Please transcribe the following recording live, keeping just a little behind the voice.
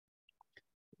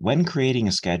When creating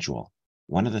a schedule,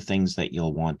 one of the things that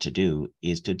you'll want to do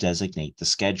is to designate the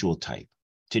schedule type.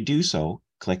 To do so,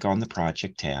 click on the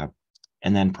project tab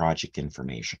and then project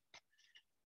information.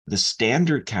 The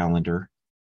standard calendar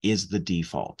is the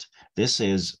default. This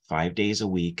is 5 days a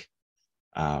week,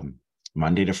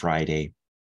 Monday to Friday,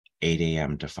 8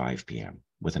 a.m. to 5 p.m.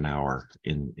 with an hour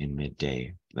in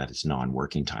midday that is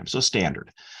non-working time. So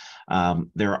standard.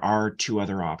 There are two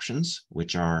other options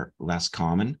which are less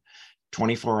common.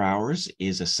 24 hours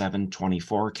is a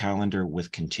 7/24 calendar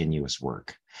with continuous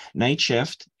work. Night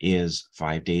shift is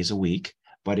 5 days a week,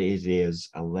 but it is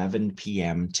 11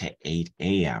 p.m. to 8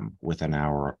 a.m. with an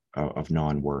hour of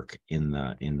non-work in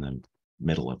the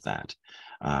middle of that.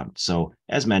 So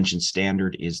as mentioned,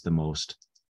 standard is the most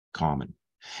common.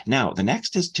 Now, the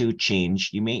next is to change.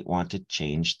 You may want to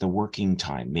change the working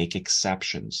time, make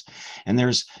exceptions. And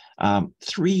there's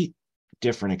 3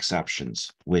 different exceptions,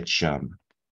 which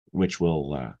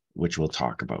we'll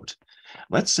talk about.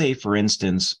 Let's say, for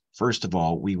instance, first of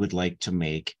all, we would like to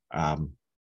make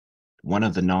one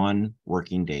of the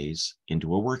non-working days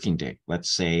into a working day. Let's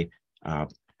say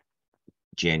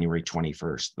January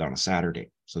 21st on a Saturday.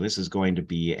 So this is going to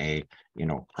be a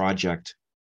project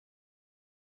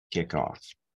kickoff.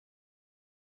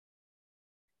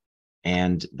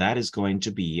 And that is going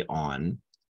to be on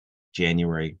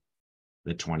January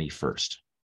the 21st.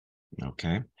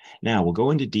 Okay. Now we'll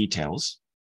go into details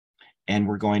and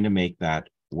we're going to make that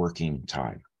working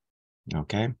time.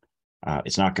 Okay.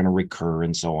 It's not going to recur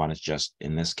and so on. It's just,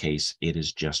 in this case, it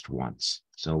is just once.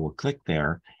 So we'll click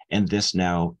there and this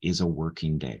now is a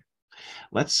working day.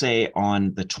 Let's say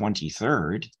on the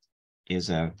 23rd is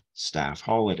a staff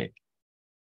holiday.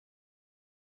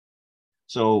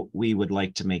 So we would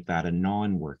like to make that a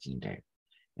non-working day.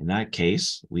 In that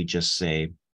case, we just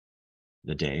say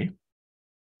the day,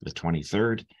 the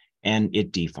 23rd, and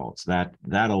it defaults. That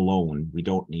alone, we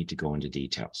don't need to go into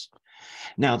details.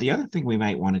 Now, the other thing we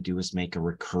might want to do is make a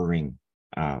recurring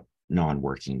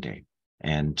non-working day.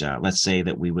 And let's say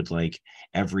that we would like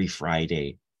every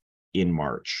Friday in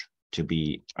March to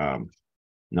be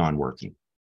non-working.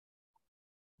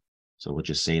 So we'll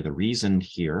just say the reason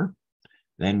here.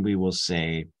 Then we will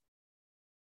say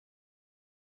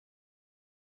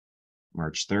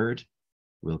March 3rd.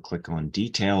 We'll click on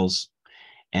details.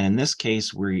 And in this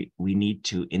case, we need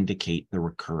to indicate the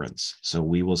recurrence. So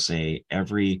we will say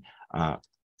every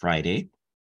Friday,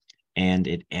 and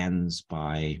it ends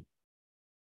by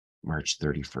March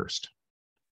 31st.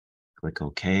 Click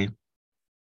OK.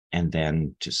 And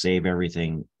then to save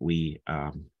everything, we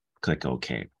click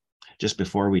OK. Just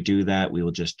before we do that, we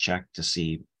will just check to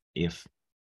see if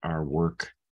our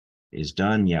work is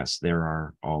done. Yes, there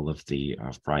are all of the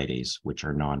Fridays which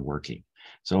are non-working.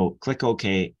 So click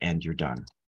OK and you're done.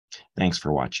 Thanks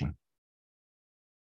for watching.